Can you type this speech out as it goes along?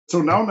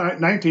So now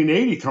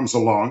 1980 comes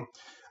along.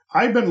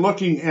 I've been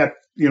looking at,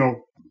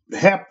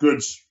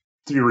 Hapgood's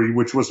theory,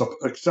 which was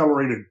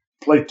accelerated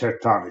plate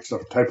tectonics,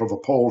 a type of a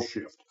pole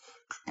shift,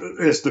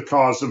 as the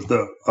cause of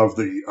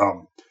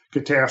the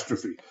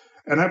catastrophe.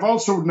 And I've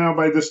also now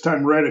by this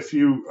time read a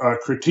few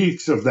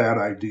critiques of that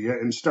idea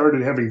and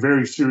started having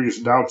very serious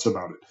doubts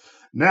about it.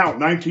 Now,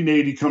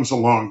 1980 comes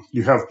along.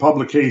 You have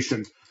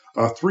publication,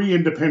 3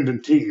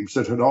 independent teams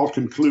that had all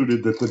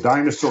concluded that the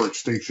dinosaur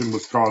extinction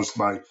was caused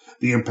by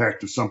the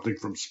impact of something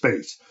from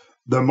space.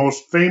 The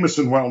most famous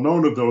and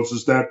well-known of those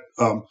is that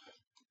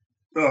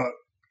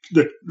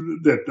the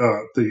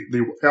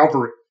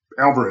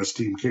Alvarez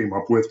team came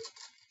up with,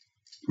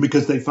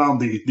 because they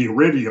found the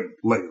iridium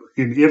layer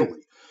in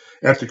Italy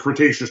at the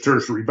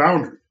Cretaceous-Tertiary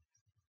boundary.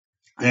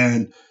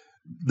 And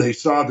they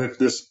saw that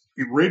this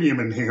iridium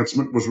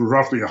enhancement was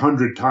roughly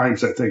 100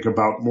 times, I think,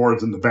 about more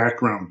than the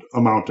background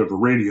amount of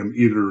iridium,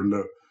 either in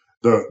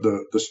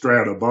the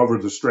strata above or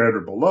the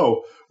strata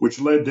below, which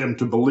led them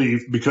to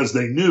believe, because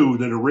they knew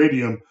that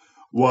iridium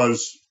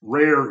was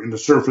rare in the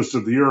surface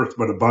of the Earth,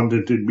 but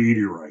abundant in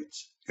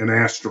meteorites and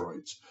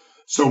asteroids.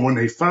 So when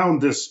they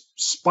found this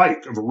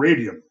spike of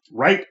iridium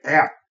right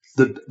at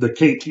the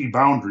KT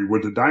boundary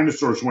where the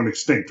dinosaurs went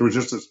extinct, there was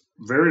just this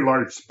very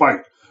large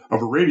spike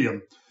of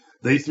iridium.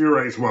 They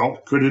theorized, well,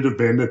 could it have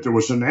been that there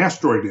was an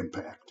asteroid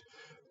impact?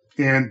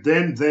 And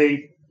then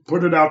they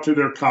put it out to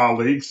their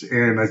colleagues,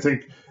 and I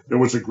think there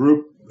was a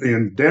group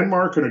in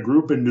Denmark and a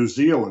group in New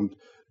Zealand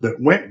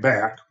that went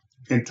back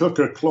and took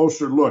a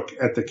closer look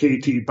at the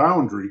KT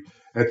boundary,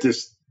 at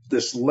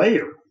this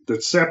layer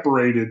that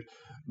separated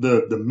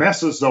the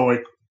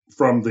Mesozoic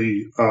from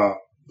the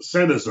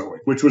Cenozoic,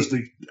 which was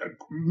the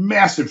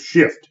massive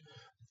shift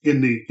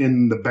in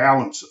the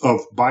balance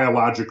of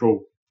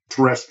biological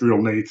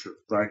terrestrial nature,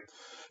 right?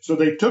 So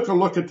they took a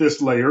look at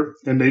this layer,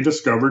 and they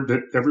discovered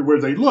that everywhere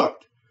they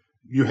looked,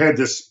 you had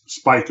this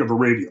spike of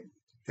iridium.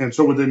 And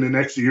so within the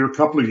next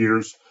couple of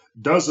years,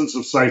 dozens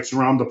of sites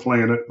around the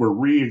planet were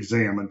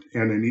re-examined,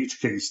 and in each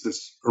case,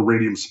 this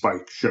iridium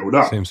spike showed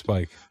up. Same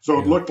spike. So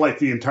it looked like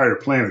the entire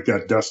planet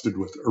got dusted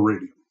with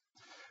iridium.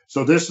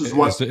 So this is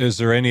what... Is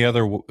there any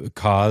other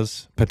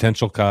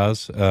potential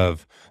cause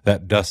of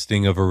that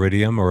dusting of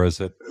iridium, or is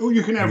it... Well,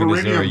 you can have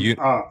iridium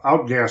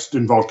outgassed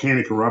in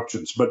volcanic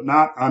eruptions, but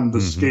not on the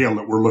scale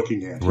that we're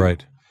looking at here.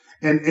 Right.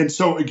 And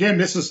so, again,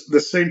 this is the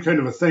same kind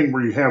of a thing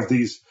where you have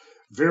these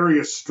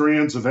various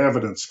strands of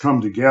evidence come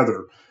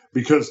together,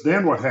 because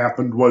then what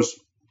happened was,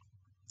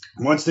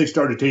 once they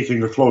started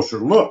taking a closer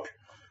look,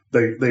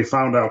 they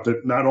found out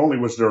that not only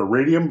was there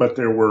iridium, but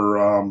there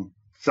were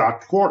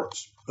shocked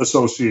quartz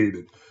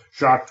associated.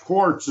 Shocked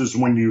quartz is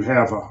when you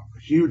have a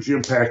huge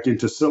impact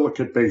into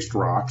silicate-based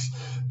rocks.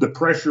 The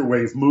pressure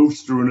wave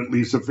moves through and it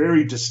leaves a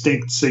very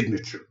distinct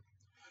signature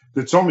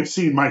that's only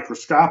seen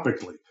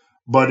microscopically,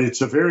 but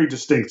it's a very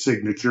distinct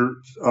signature,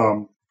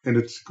 and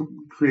it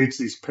creates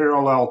these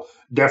parallel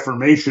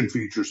deformation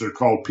features. They're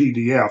called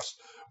PDFs,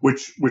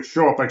 which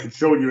show up. I could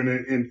show you,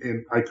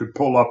 and I could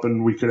pull up,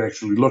 and we could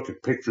actually look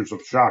at pictures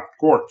of shocked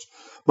quartz.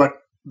 But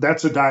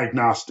that's a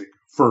diagnostic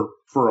for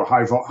a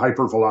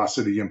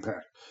hypervelocity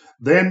impact.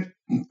 Then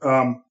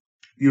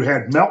you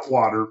had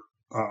meltwater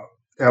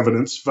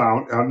evidence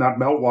found, not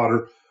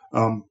meltwater,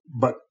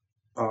 but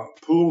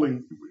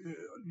pooling.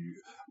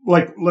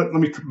 Let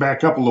me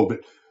back up a little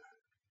bit.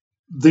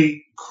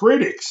 The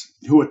critics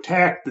who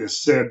attacked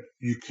this said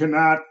you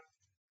cannot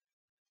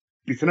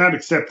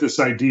accept this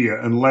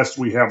idea unless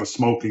we have a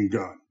smoking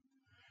gun,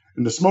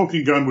 and the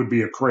smoking gun would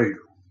be a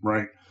crater,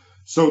 right?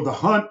 So the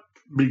hunt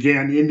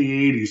began in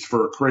the 80s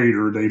for a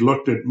crater. They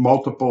looked at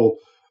multiple.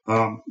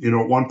 At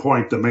one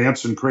point, the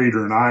Manson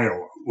crater in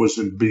Iowa was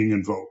being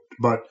invoked.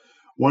 But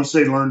once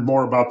they learned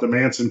more about the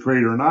Manson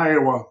crater in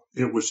Iowa,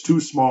 it was too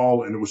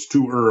small and it was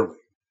too early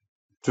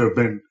to have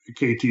been a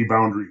KT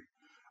boundary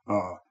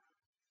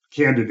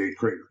candidate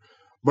crater.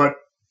 But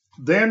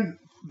then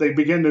they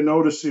began to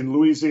notice in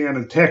Louisiana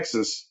and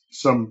Texas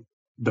some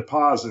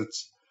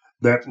deposits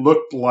that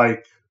looked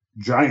like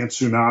giant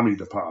tsunami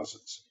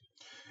deposits.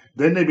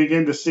 Then they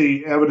began to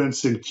see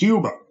evidence in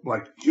Cuba,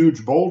 like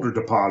huge boulder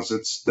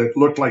deposits that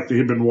looked like they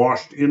had been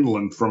washed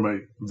inland from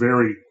a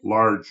very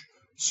large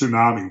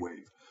tsunami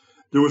wave.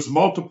 There was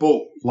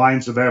multiple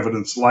lines of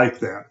evidence like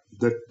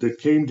that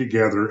came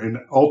together and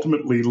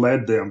ultimately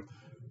led them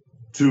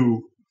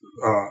to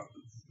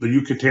the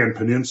Yucatan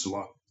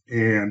Peninsula.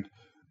 And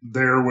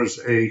there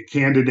was a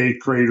candidate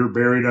crater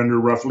buried under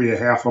roughly a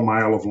half a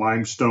mile of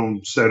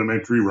limestone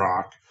sedimentary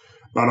rock,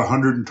 about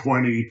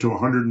 120 to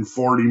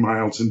 140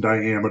 miles in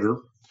diameter,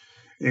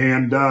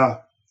 and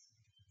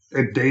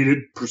it dated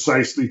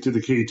precisely to the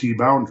KT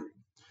boundary.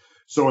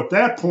 So at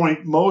that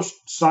point, most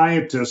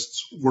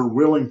scientists were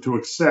willing to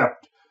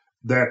accept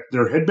that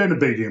there had been a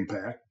big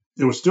impact.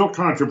 There was still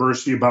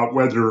controversy about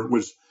whether it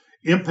was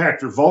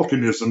impact or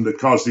volcanism that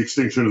caused the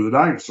extinction of the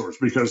dinosaurs,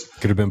 because...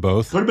 Could have been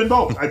both. Could have been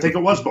both. I think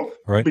it was both.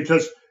 Right.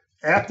 Because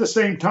at the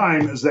same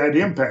time as that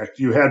impact,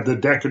 you had the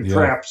Deccan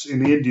traps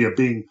in India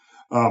being...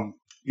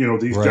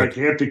 these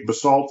gigantic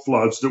basalt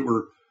floods that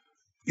were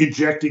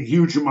injecting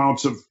huge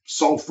amounts of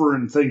sulfur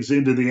and things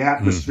into the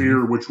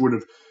atmosphere, which would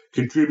have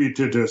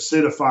contributed to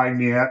acidifying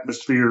the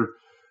atmosphere.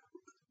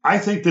 I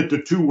think that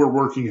the two were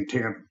working in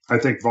tandem. I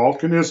think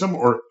volcanism,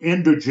 or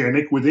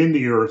endogenic within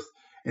the Earth,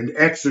 and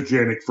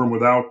exogenic from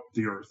without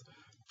the Earth.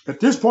 At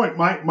this point,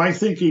 my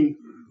thinking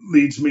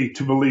leads me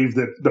to believe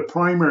that the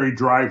primary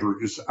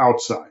driver is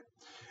outside,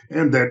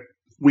 and that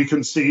we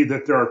can see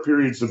that there are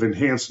periods of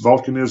enhanced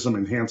volcanism,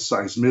 enhanced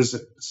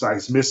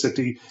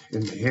seismicity,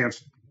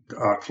 enhanced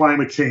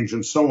climate change,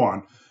 and so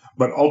on.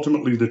 But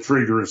ultimately, the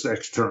trigger is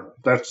external.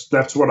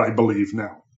 That's what I believe now.